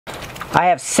I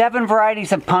have 7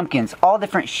 varieties of pumpkins, all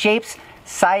different shapes,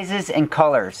 sizes, and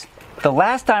colors. The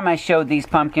last time I showed these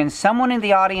pumpkins, someone in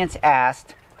the audience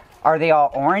asked, are they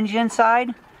all orange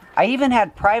inside? I even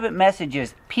had private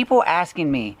messages, people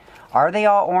asking me, are they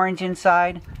all orange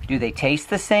inside? Do they taste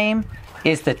the same?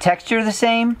 Is the texture the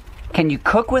same? Can you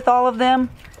cook with all of them?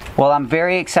 Well, I'm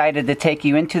very excited to take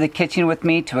you into the kitchen with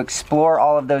me to explore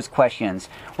all of those questions.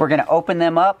 We're going to open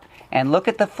them up and look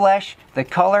at the flesh, the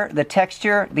color, the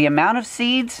texture, the amount of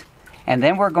seeds, and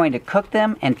then we're going to cook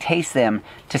them and taste them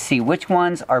to see which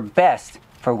ones are best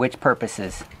for which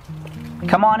purposes.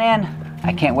 Come on in.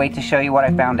 I can't wait to show you what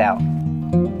I found out.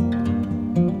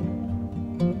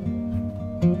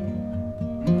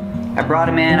 I brought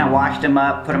them in, I washed them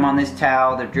up, put them on this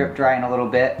towel, they're drip drying a little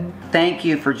bit. Thank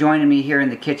you for joining me here in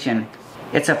the kitchen.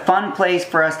 It's a fun place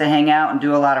for us to hang out and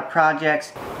do a lot of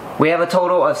projects. We have a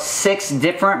total of 6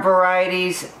 different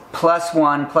varieties, plus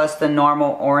one, plus the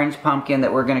normal orange pumpkin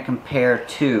that we're going to compare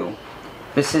to.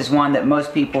 This is one that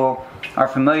most people are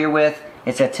familiar with.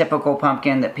 It's a typical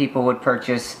pumpkin that people would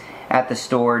purchase at the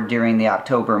store during the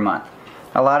October month.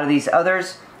 A lot of these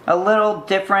others, a little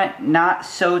different, not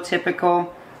so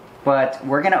typical, but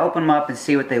we're going to open them up and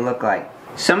see what they look like.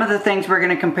 Some of the things we're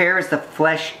going to compare is the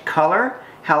flesh color,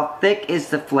 how thick is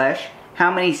the flesh,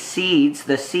 how many seeds,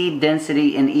 the seed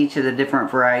density in each of the different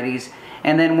varieties,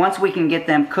 and then once we can get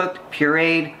them cooked,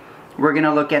 pureed, we're going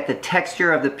to look at the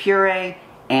texture of the puree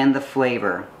and the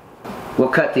flavor. We'll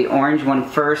cut the orange one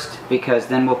first because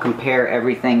then we'll compare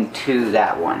everything to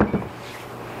that one.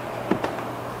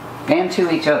 And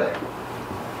to each other.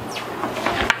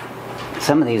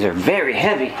 Some of these are very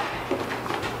heavy.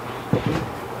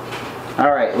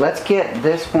 Alright, let's get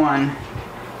this one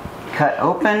cut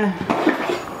open.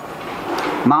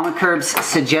 Mama Curbs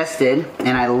suggested,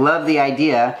 and I love the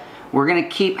idea, we're going to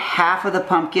keep half of the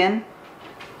pumpkin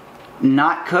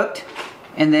not cooked,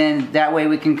 and then that way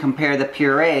we can compare the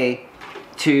puree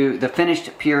to the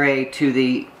finished puree to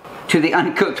the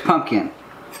uncooked pumpkin.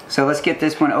 So let's get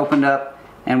this one opened up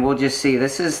and we'll just see.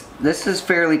 This is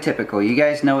fairly typical. You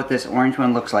guys know what this orange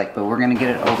one looks like, but we're going to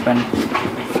get it open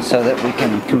so that we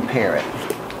can compare it.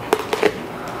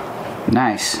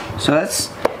 Nice. So that's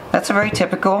a very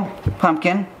typical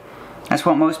pumpkin. That's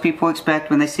what most people expect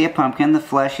when they see a pumpkin. The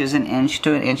flesh is 1 inch to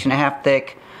 1.5 inches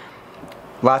thick.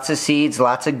 Lots of seeds,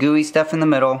 lots of gooey stuff in the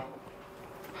middle.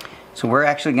 So we're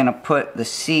actually going to put the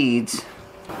seeds.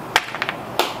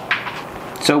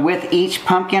 So with each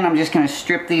pumpkin, I'm just going to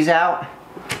strip these out,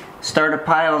 start a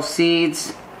pile of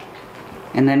seeds,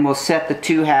 and then we'll set the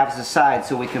 2 halves aside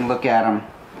so we can look at them.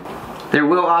 There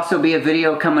will also be a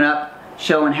video coming up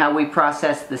showing how we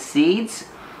process the seeds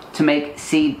to make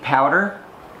seed powder.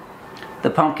 The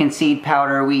pumpkin seed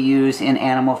powder we use in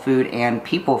animal food and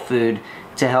people food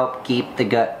to help keep the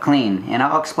gut clean. And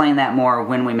I'll explain that more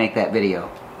when we make that video.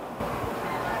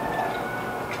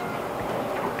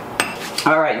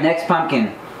 Alright, next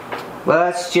pumpkin.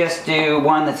 Let's just do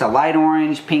one that's a light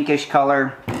orange, pinkish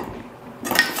color.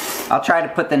 I'll try to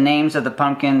put the names of the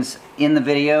pumpkins in the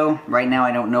video. Right now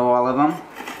I don't know all of them.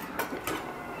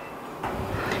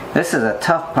 This is a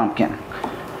tough pumpkin.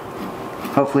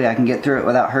 Hopefully I can get through it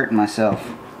without hurting myself.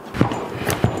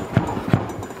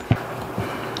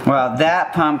 Well,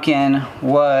 that pumpkin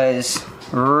was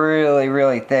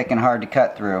really thick and hard to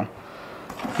cut through.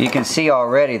 You can see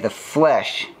already the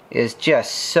flesh is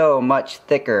just so much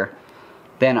thicker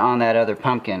than on that other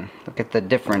pumpkin. Look at the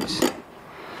difference.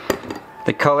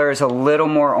 The color is a little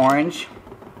more orange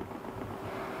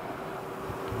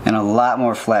and a lot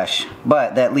more flesh,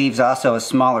 but that leaves also a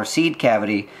smaller seed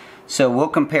cavity. So we'll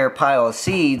compare a pile of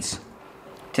seeds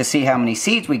to see how many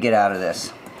seeds we get out of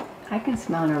this. I can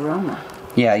smell an aroma.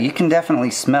 Yeah, you can definitely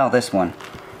smell this one.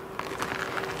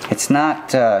 It's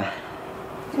not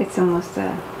it's almost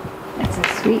it's a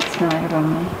sweet smelling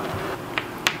aroma.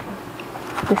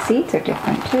 The seeds are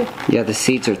different too. Yeah, the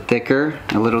seeds are thicker,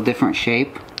 a little different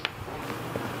shape.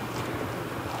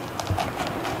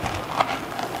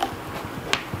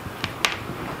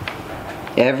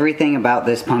 Everything about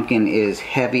this pumpkin is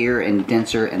heavier and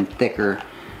denser and thicker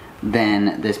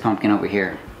than this pumpkin over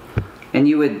here. And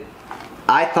you would,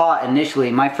 I thought initially,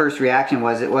 my first reaction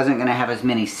was it wasn't going to have as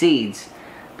many seeds.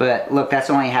 But look, that's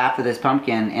only half of this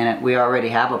pumpkin, and we already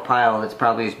have a pile that's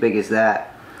probably as big as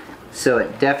that. So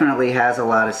it definitely has a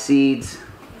lot of seeds.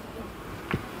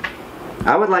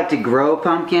 I would like to grow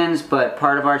pumpkins, but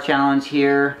part of our challenge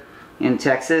here in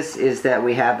Texas is that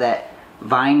we have that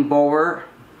vine borer,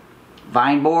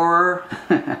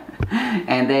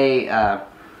 and they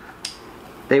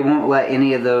won't let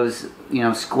any of those, you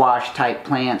know, squash type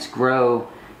plants grow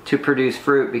to produce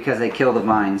fruit because they kill the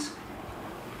vines.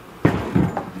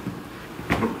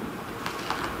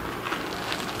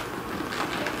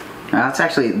 It's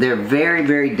actually, they're very,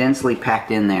 very densely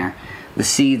packed in there. The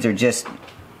seeds are just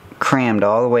crammed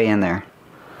all the way in there.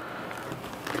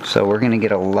 So we're going to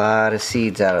get a lot of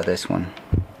seeds out of this one.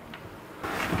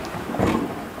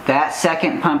 That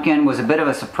second pumpkin was a bit of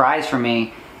a surprise for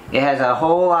me. It has a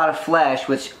whole lot of flesh,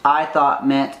 which I thought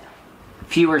meant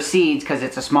fewer seeds because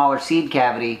it's a smaller seed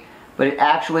cavity, but it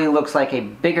actually looks like a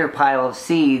bigger pile of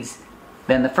seeds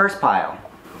than the first pile.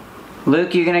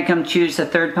 Luke, you're going to come choose the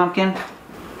third pumpkin?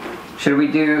 Should we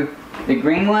do the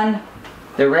green one,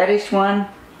 the reddish one,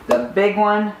 the big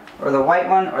one, or the white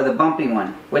one, or the bumpy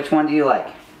one? Which one do you like?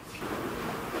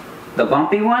 The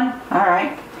bumpy one?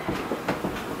 Alright.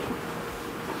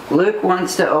 Luke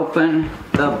wants to open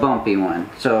the bumpy one.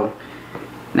 So,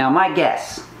 now my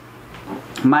guess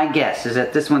is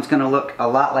that this one's going to look a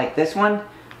lot like this one,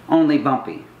 only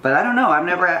bumpy. But I don't know, I've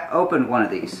never opened one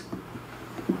of these.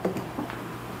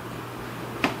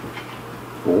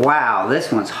 Wow,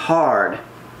 this one's hard.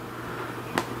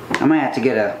 I might have to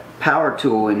get a power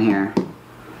tool in here,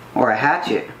 or a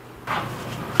hatchet.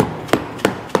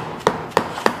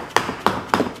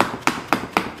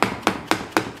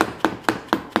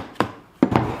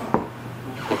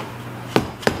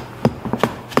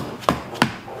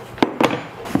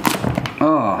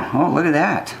 Oh, look at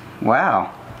that.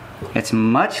 Wow. It's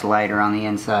much lighter on the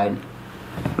inside.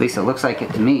 At least it looks like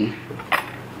it to me.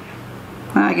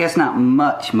 Well, I guess not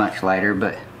much lighter,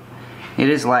 but it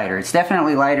is lighter. It's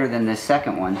definitely lighter than this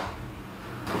second one.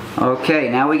 Okay,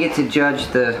 now we get to judge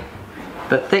the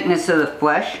thickness of the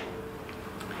flesh.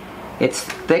 It's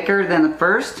thicker than the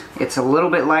first. It's a little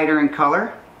bit lighter in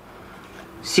color.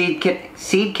 Seed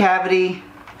cavity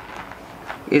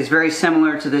is very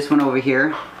similar to this one over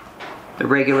here, the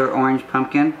regular orange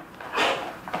pumpkin.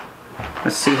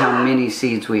 Let's see how many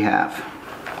seeds we have.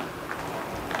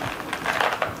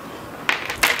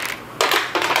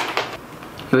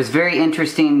 It was very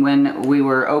interesting when we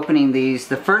were opening these.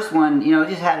 The first one, you know,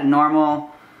 just had a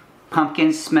normal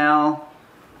pumpkin smell.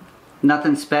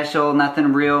 Nothing special,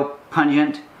 nothing real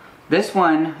pungent. This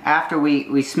one, after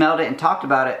we smelled it and talked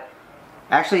about it,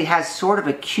 actually has sort of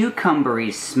a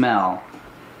cucumbery smell.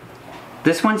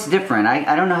 This one's different.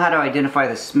 I don't know how to identify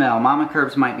the smell. Mama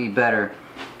Curbs might be better.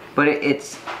 But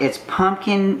it's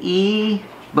pumpkin-y,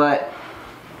 but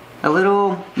a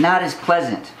little not as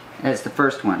pleasant as the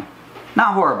first one.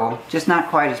 Not horrible, just not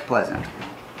quite as pleasant.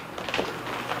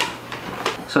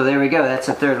 So there we go, that's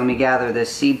the third. Let me gather this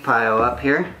seed pile up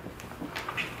here.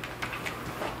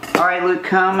 Alright, Luke,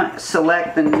 come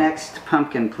select the next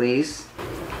pumpkin, please.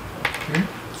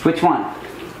 Which one?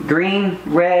 Green,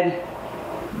 red,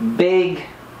 big,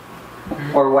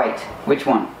 or white? Which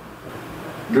one?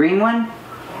 Green one?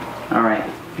 Alright,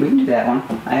 we can do that one.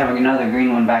 I have another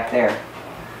green one back there.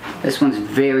 This one's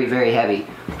very, very heavy.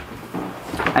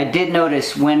 I did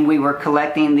notice when we were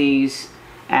collecting these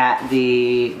at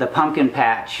the pumpkin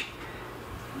patch,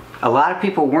 a lot of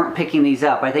people weren't picking these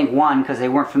up. I think one, because they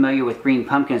weren't familiar with green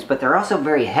pumpkins, but they're also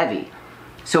very heavy.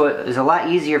 So it was a lot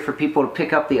easier for people to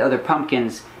pick up the other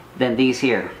pumpkins than these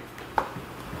here.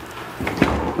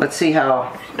 Let's see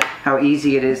how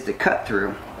easy it is to cut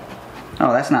through.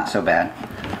 Oh, that's not so bad.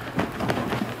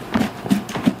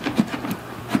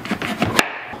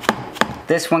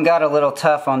 This one got a little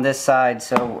tough on this side,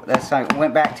 so that's why I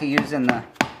went back to using the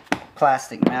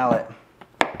plastic mallet.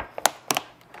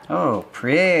 Oh,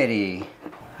 pretty.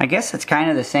 I guess it's kind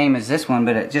of the same as this one,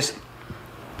 but it just,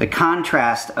 the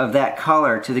contrast of that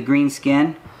color to the green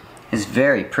skin is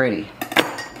very pretty.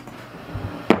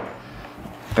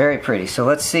 Very pretty. So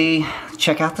let's see,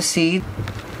 check out the seed.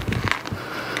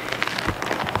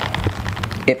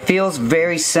 It feels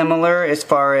very similar as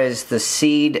far as the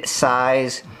seed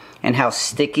size and how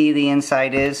sticky the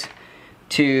inside is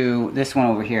to this one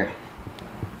over here.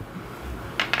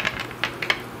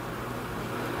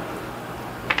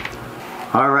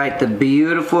 Alright, the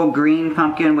beautiful green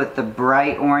pumpkin with the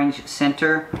bright orange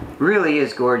center really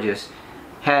is gorgeous.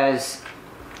 Has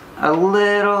a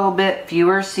little bit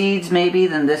fewer seeds maybe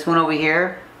than this one over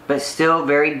here, but still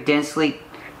very densely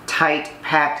tight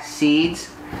packed seeds,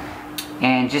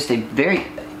 and just a very,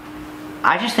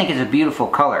 I just think it's a beautiful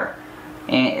color,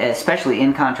 and especially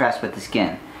in contrast with the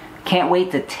skin. Can't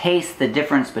wait to taste the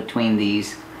difference between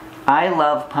these. I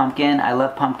love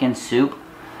pumpkin soup,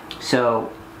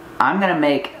 so I'm gonna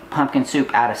make pumpkin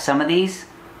soup out of some of these.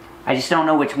 I just don't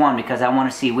know which one because I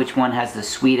want to see which one has the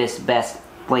sweetest, best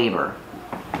flavor.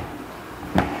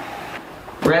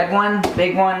 Red one,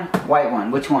 big one, white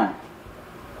one, which one?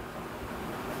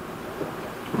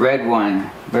 Red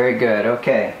one, very good,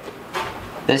 okay.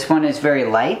 This one is very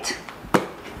light.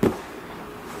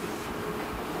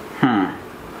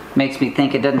 Makes me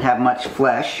think it doesn't have much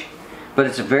flesh. but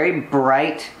it's a very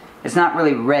bright, it's not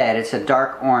really red, it's a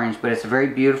dark orange, but it's a very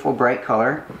beautiful bright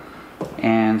color.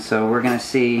 And so we're gonna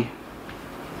see,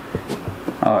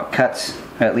 oh, it cuts,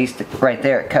 at least right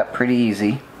there, it cut pretty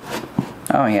easy.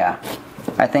 Oh yeah,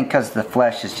 I think because the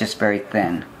flesh is just very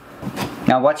thin.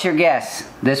 Now what's your guess?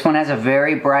 This one has a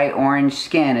very bright orange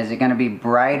skin. Is it gonna be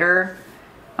brighter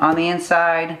on the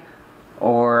inside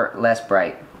or less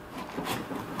bright?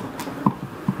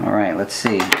 All right, let's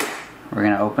see. We're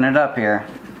gonna open it up here.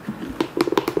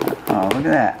 Oh, look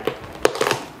at that.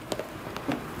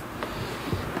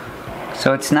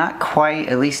 So it's not quite,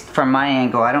 at least from my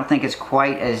angle, I don't think it's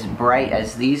quite as bright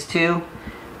as these two,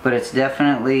 but it's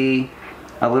definitely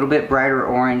a little bit brighter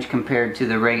orange compared to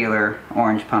the regular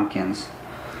orange pumpkins.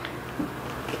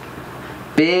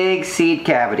 Big seed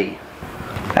cavity.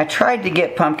 I tried to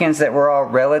get pumpkins that were all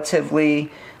relatively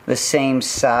the same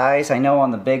size. I know on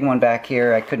the big one back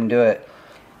here I couldn't do it,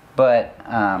 but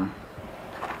I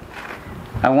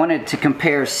wanted to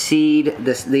compare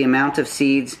the amount of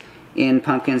seeds in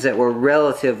pumpkins that were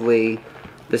relatively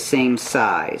the same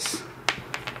size.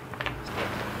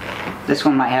 This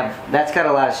one might have, that's got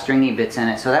a lot of stringy bits in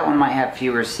it, so that one might have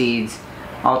fewer seeds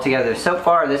altogether. So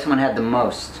far this one had the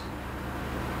most.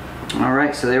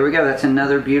 Alright, so there we go. That's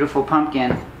another beautiful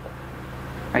pumpkin.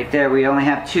 Right there, we only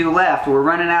have 2 left. We're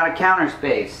running out of counter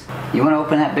space. You want to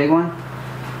open that big one?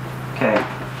 Okay.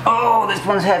 Oh, this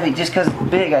one's heavy just because it's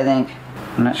big, I think.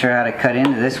 I'm not sure how to cut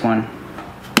into this one.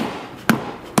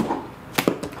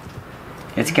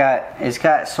 It's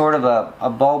got sort of a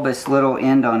bulbous little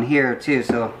end on here too,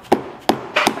 so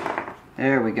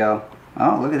there we go.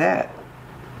 Oh, look at that.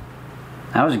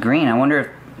 That was green. I wonder if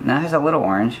that has a little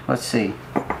orange. Let's see.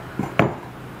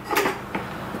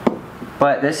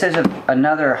 But this is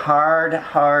another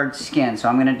hard skin, so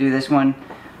I'm going to do this one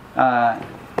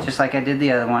just like I did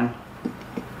the other one.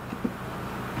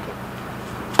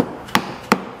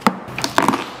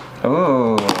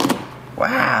 Oh,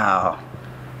 wow.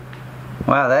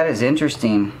 Wow, that is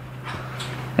interesting.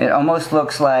 It almost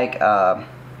looks like a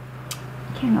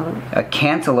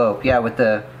cantaloupe, yeah, with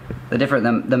the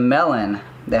melon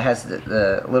that has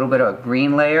the little bit of a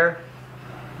green layer.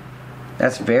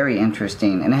 That's very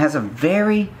interesting, and it has a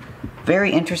very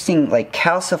interesting, like,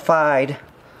 calcified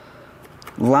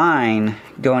line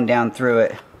going down through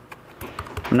it.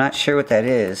 I'm not sure what that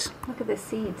is. Look at the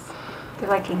seeds. They're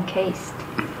like encased.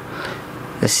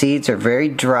 The seeds are very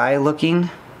dry looking,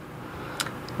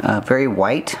 very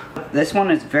white. This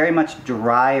one is very much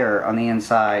drier on the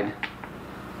inside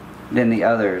than the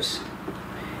others.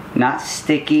 Not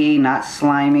sticky, not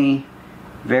slimy,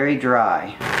 very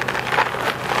dry.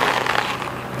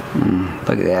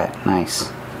 Look at that,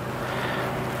 nice.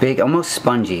 Big, almost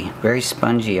spongy, very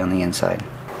spongy on the inside.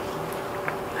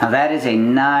 Now that is a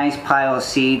nice pile of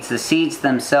seeds. The seeds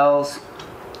themselves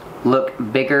look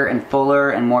bigger and fuller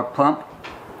and more plump.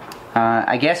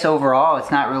 I guess overall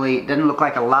it's not really, it doesn't look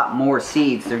like a lot more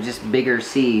seeds, they're just bigger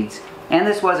seeds. And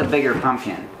this was a bigger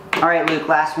pumpkin. Alright Luke,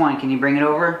 last one, can you bring it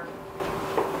over?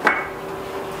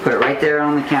 Put it right there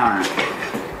on the counter.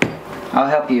 I'll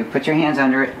help you, put your hands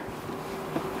under it.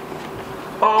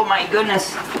 Oh my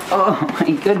goodness, oh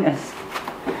my goodness.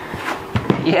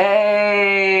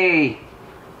 Yay!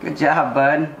 Good job,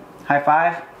 bud. High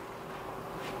five.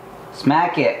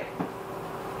 Smack it.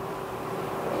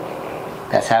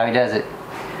 That's how he does it.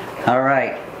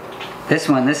 Alright. This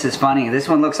is funny. This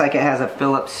one looks like it has a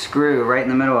Phillips screw right in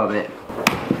the middle of it.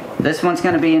 This one's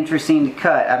going to be interesting to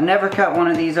cut. I've never cut one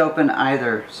of these open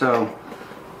either, so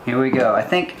here we go. I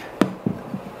think,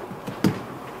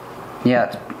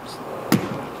 yeah,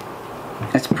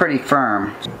 it's pretty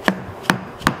firm.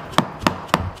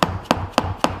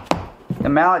 The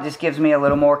mallet just gives me a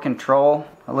little more control,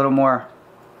 a little more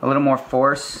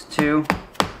force too,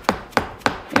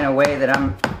 in a way that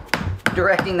I'm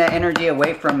directing that energy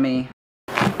away from me.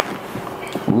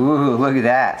 Ooh, look at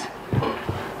that.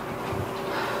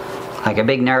 Like a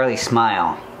big gnarly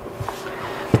smile.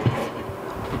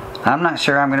 I'm not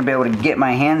sure I'm going to be able to get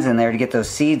my hands in there to get those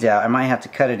seeds out. I might have to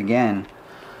cut it again.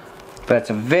 But it's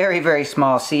a very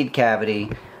small seed cavity.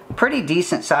 Pretty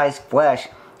decent sized flesh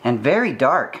and very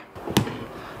dark.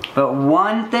 But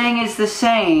one thing is the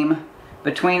same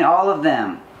between all of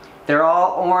them. They're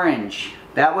all orange.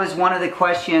 That was one of the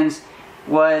questions,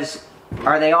 was,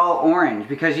 are they all orange?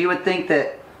 Because you would think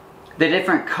that the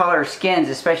different color skins,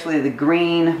 especially the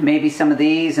green, maybe some of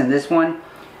these and this one,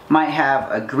 might have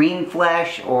a green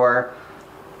flesh or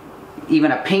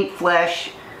even a pink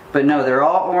flesh. But no, they're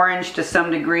all orange to some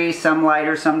degree, some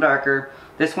lighter, some darker.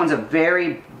 This one's a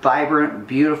very vibrant,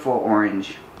 beautiful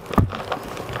orange.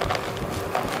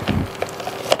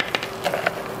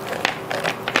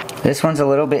 This one's a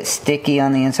little bit sticky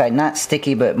on the inside. Not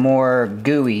sticky, but more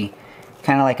gooey.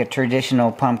 Kind of like a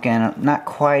traditional pumpkin. Not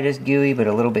quite as gooey, but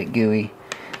a little bit gooey.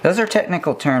 Those are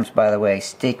technical terms, by the way.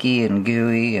 Sticky and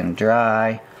gooey and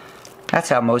dry. That's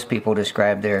how most people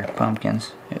describe their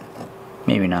pumpkins.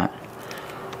 Maybe not.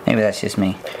 Maybe that's just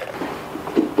me.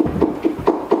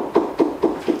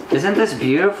 Isn't this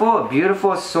beautiful? A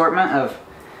beautiful assortment of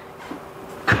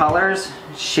colors,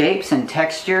 shapes, and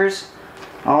textures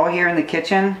all here in the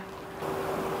kitchen.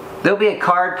 There'll be a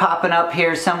card popping up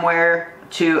here somewhere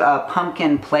to a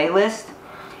pumpkin playlist,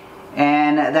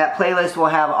 and that playlist will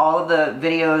have all of the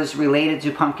videos related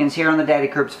to pumpkins here on the Daddy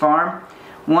Kirby's farm.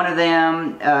 One of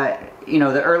them, you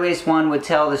know, the earliest one would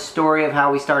tell the story of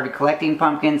how we started collecting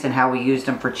pumpkins and how we used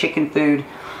them for chicken food,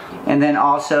 and then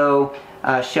also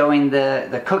showing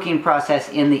the cooking process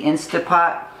in the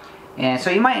Instapot. And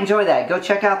so you might enjoy that. Go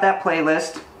check out that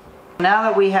playlist. Now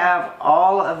that we have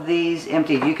all of these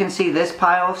emptied, you can see this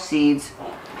pile of seeds.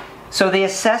 So the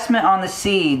assessment on the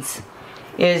seeds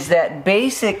is that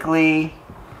basically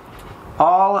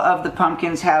all of the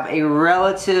pumpkins have a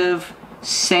relative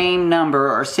same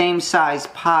number or same size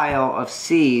pile of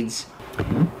seeds.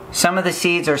 Some of the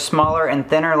seeds are smaller and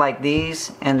thinner like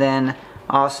these, and then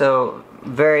also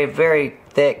very, very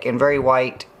thick and very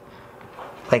white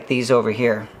like these over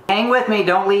here. Hang with me,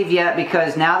 don't leave yet,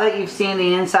 because now that you've seen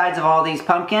the insides of all these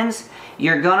pumpkins,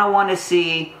 you're gonna want to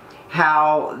see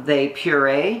how they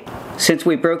puree. Since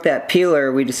we broke that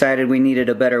peeler, we decided we needed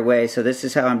a better way, so this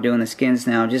is how I'm doing the skins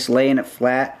now. Just laying it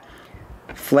flat,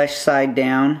 flesh side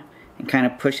down, and kind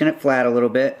of pushing it flat a little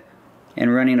bit,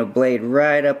 and running a blade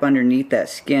right up underneath that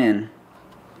skin.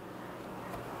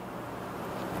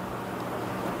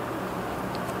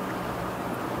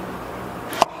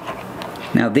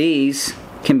 Now these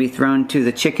can be thrown to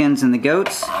the chickens and the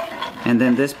goats, and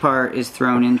then this part is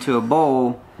thrown into a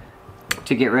bowl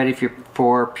to get ready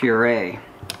for puree.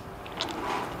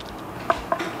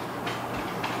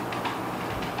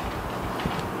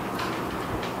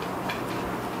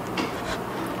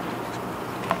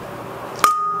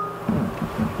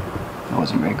 That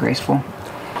wasn't very graceful.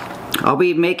 I'll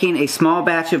be making a small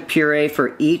batch of puree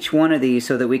for each one of these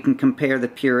so that we can compare the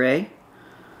puree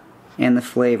and the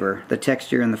flavor, the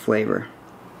texture and the flavor.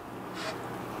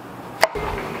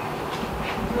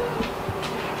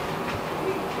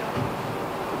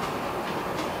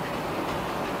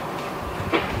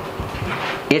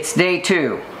 It's day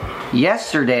 2.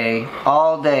 Yesterday,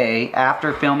 all day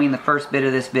after filming the first bit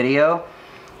of this video,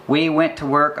 we went to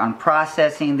work on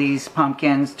processing these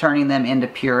pumpkins, turning them into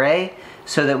puree,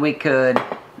 so that we could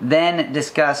then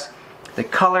discuss the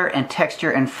color and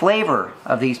texture and flavor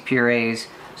of these purees,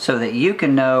 so that you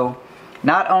can know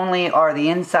not only are the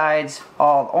insides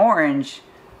all orange,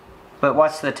 but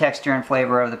what's the texture and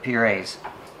flavor of the purees.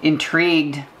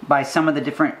 Intrigued by some of the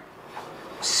different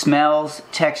smells,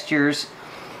 textures.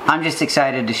 I'm just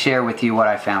excited to share with you what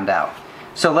I found out.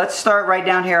 So let's start right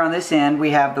down here on this end.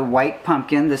 We have the white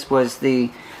pumpkin. This was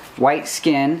the white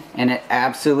skin, and it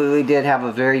absolutely did have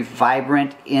a very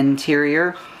vibrant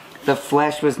interior. The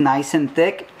flesh was nice and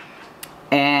thick,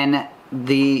 and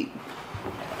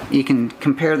you can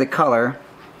compare the color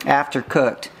after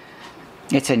cooked.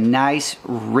 It's a nice,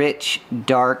 rich,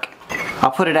 dark. I'll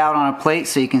put it out on a plate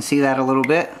so you can see that a little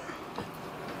bit.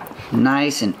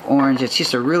 Nice and orange. It's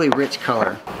just a really rich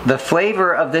color. The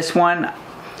flavor of this one,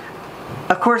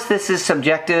 of course this is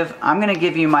subjective. I'm going to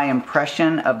give you my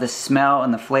impression of the smell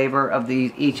and the flavor of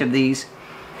each of these.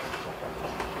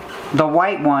 The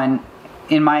white one,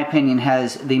 in my opinion,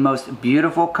 has the most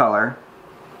beautiful color.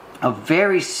 A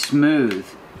very smooth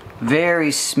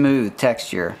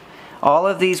texture. All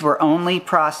of these were only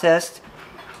processed.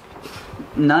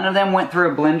 None of them went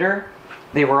through a blender.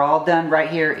 They were all done right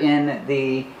here in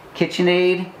the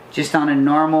KitchenAid, just on a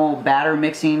normal batter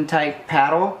mixing type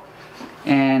paddle,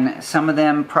 and some of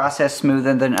them processed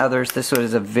smoother than others. This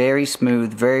was a very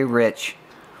smooth, very rich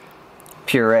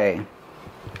puree.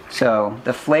 So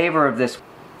the flavor of this,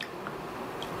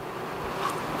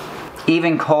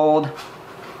 even cold,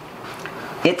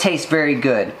 it tastes very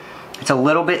good. It's a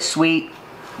little bit sweet,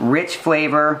 rich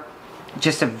flavor,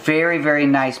 just a very, very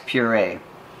nice puree.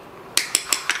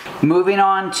 Moving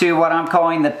on to what I'm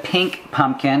calling the pink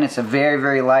pumpkin. It's a very,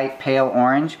 very light pale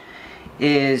orange.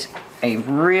 Is a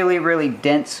really, really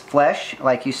dense flesh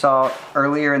like you saw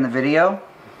earlier in the video.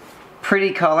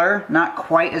 Pretty color, not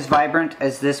quite as vibrant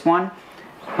as this one,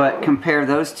 but compare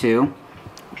those two.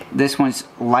 This one's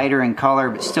lighter in color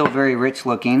but still very rich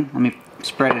looking. Let me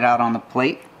spread it out on the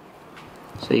plate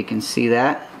so you can see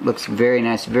that. Looks very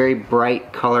nice, very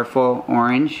bright, colorful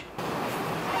orange.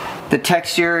 The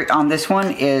texture on this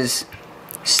one is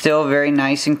Still very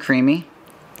nice and creamy.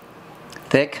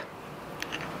 Thick.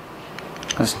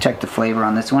 Let's check the flavor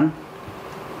on this one.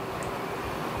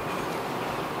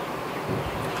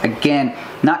 Again,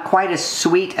 not quite as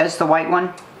sweet as the white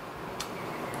one.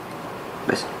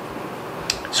 But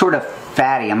sort of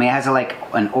fatty. I mean, it has like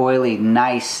an oily,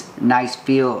 nice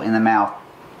feel in the mouth.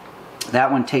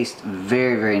 That one tastes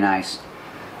very, very nice.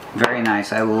 Very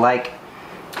nice. I like,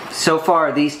 so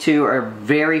far these two are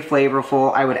very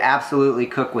flavorful. I would absolutely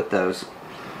cook with those.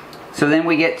 So then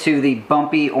we get to the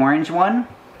bumpy orange one.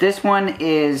 This one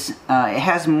is, it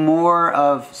has more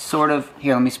of sort of,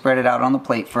 here, let me spread it out on the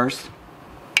plate first.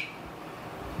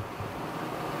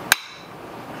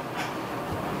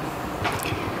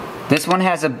 This one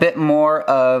has a bit more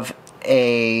of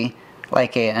an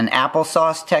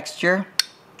applesauce texture.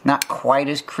 Not quite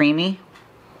as creamy.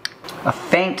 A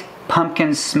faint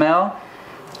pumpkin smell.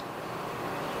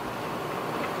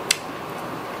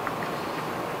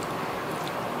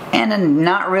 And a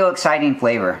not real exciting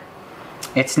flavor.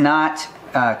 It's not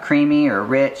creamy or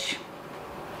rich.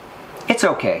 It's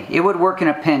okay. It would work in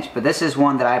a pinch, but this is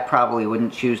one that I probably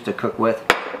wouldn't choose to cook with.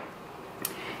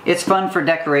 It's fun for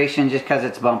decoration just because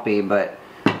it's bumpy, but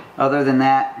other than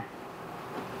that,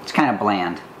 it's kind of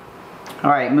bland.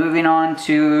 Alright, moving on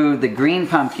to the green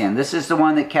pumpkin. This is the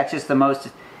one that catches the most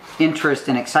interest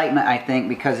and excitement, I think,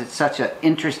 because it's such an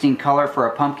interesting color for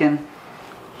a pumpkin.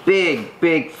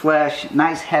 Big flesh,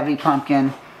 nice heavy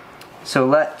pumpkin. So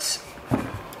let's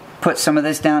put some of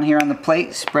this down here on the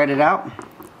plate, spread it out.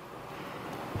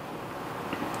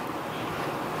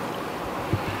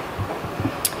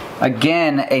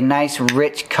 Again, a nice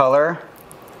rich color.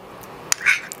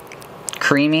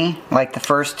 Creamy, like the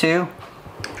first two.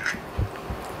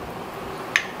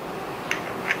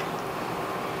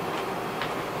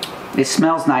 It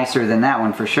smells nicer than that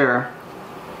one for sure.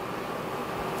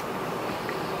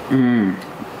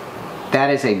 That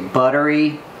is a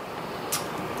buttery,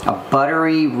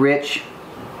 rich,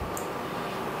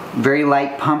 very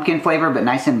light pumpkin flavor, but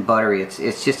nice and buttery.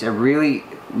 It's just a really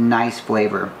nice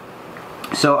flavor.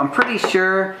 So I'm pretty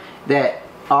sure that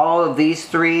all of these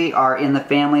three are in the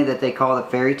family that they call the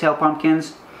fairy tale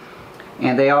pumpkins.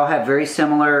 And they all have very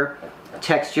similar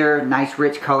texture, nice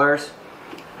rich colors.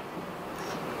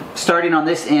 Starting on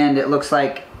this end, it looks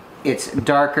like it's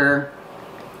darker.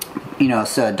 You know,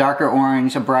 it's a darker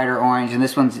orange, a brighter orange, and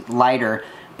this one's lighter.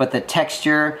 But the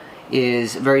texture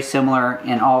is very similar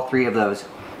in all three of those.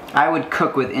 I would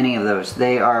cook with any of those.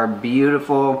 They are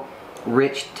beautiful,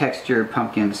 rich textured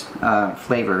pumpkins,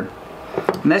 flavored.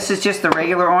 And this is just the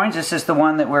regular orange. This is the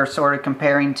one that we're sort of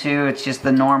comparing to. It's just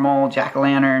the normal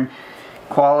jack-o'-lantern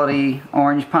quality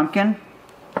orange pumpkin.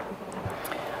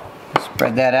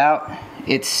 Spread that out.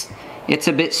 It's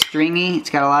a bit stringy. It's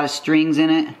got a lot of strings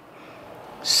in it.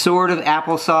 Sort of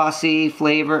applesaucey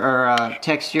flavor or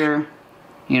texture.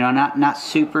 You know, not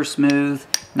super smooth,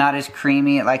 not as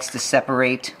creamy. It likes to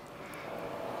separate.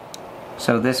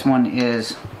 So this one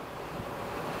is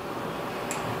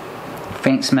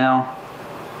faint smell.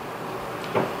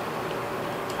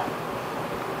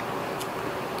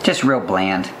 Just real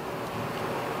bland.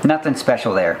 Nothing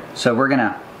special there. So we're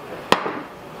gonna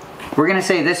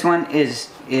say this one is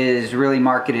really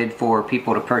marketed for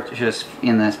people to purchase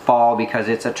in the fall because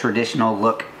it's a traditional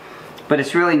look. But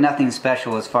it's really nothing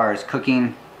special as far as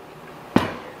cooking.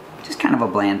 Just kind of a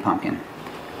bland pumpkin.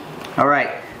 Alright,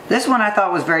 this one I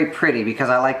thought was very pretty because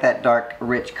I like that dark,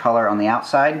 rich color on the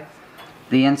outside.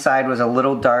 The inside was a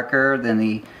little darker than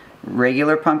the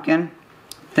regular pumpkin.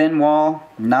 Thin wall,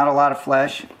 not a lot of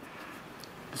flesh.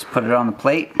 Let's put it on the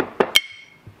plate.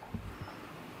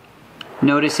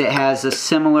 Notice it has a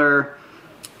similar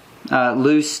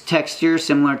loose texture,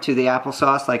 similar to the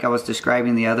applesauce like I was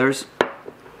describing the others.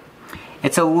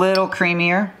 It's a little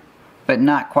creamier, but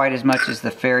not quite as much as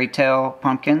the fairy tale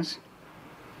pumpkins.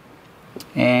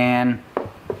 And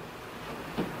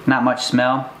not much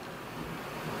smell.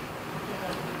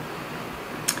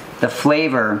 The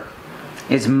flavor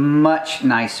is much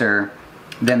nicer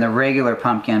than the regular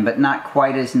pumpkin, but not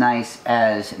quite as nice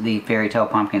as the fairy tale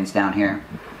pumpkins down here.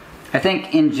 I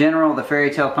think in general the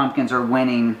fairy tale pumpkins are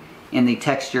winning in the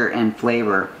texture and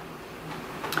flavor.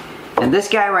 And this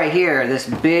guy right here, this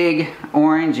big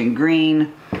orange and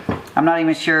green, I'm not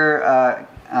even sure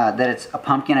that it's a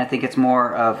pumpkin. I think it's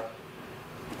more of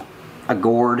a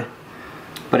gourd.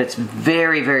 But it's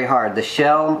very, very hard. The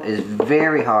shell is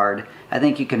very hard. I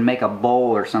think you can make a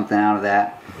bowl or something out of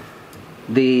that.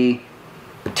 The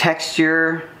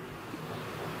texture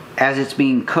as it's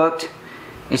being cooked,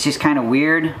 it's just kind of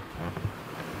weird.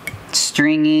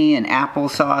 Stringy and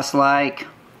applesauce like.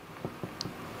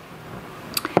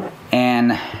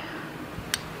 And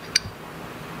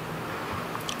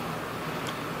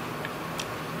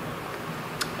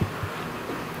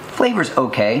flavor's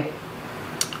okay.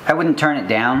 I wouldn't turn it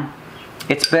down.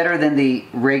 It's better than the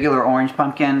regular orange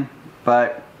pumpkin,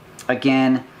 but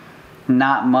again,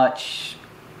 not much.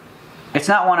 It's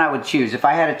not one I would choose. If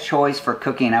I had a choice for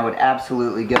cooking, I would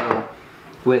absolutely go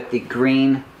with the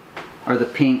green or the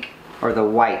pink or the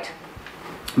white,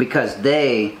 because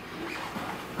I'm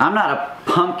not a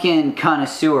pumpkin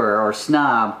connoisseur or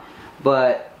snob,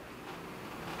 but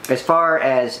as far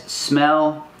as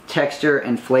smell, texture,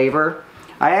 and flavor,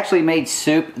 I actually made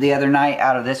soup the other night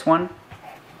out of this one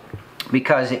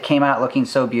because it came out looking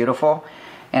so beautiful,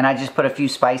 and I just put a few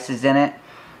spices in it,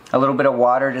 a little bit of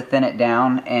water to thin it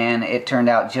down, and it turned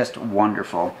out just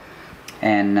wonderful.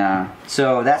 And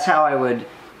so that's how I would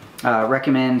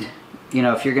recommend, you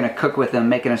know, if you're gonna cook with them,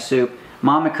 making a soup.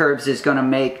 Mama Curbs is gonna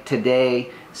make today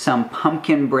some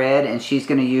pumpkin bread, and she's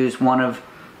gonna use one of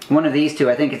these two.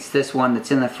 I think it's this one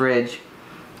that's in the fridge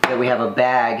that we have a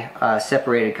bag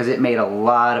separated because it made a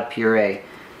lot of puree.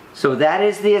 So that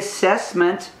is the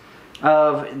assessment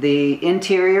of the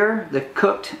interior, the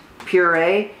cooked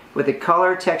puree with the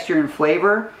color, texture, and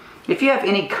flavor. If you have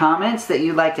any comments that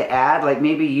you'd like to add, like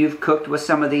maybe you've cooked with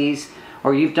some of these,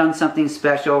 or you've done something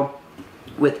special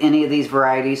with any of these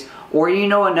varieties, or you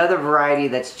know another variety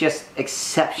that's just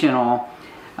exceptional,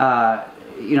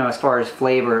 you know, as far as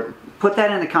flavor, put that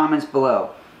in the comments below.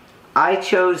 I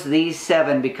chose these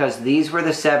 7 because these were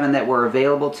the 7 that were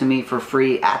available to me for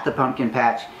free at the pumpkin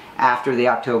patch after the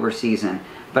October season.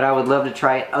 But I would love to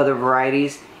try other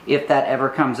varieties if that ever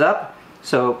comes up.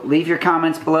 So leave your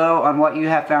comments below on what you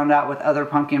have found out with other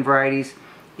pumpkin varieties.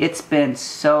 It's been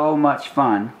so much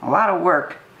fun. A lot of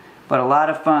work, but a lot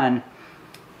of fun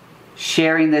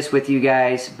sharing this with you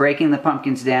guys, breaking the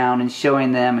pumpkins down and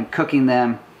showing them and cooking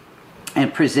them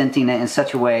and presenting it in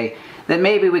such a way that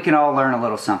maybe we can all learn a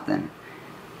little something.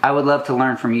 I would love to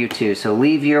learn from you too, so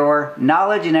leave your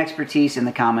knowledge and expertise in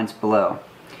the comments below.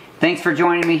 Thanks for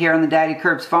joining me here on the Daddy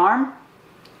Curbs Farm.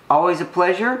 Always a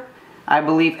pleasure. I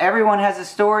believe everyone has a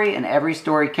story and every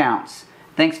story counts.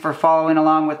 Thanks for following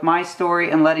along with my story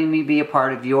and letting me be a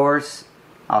part of yours.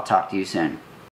 I'll talk to you soon.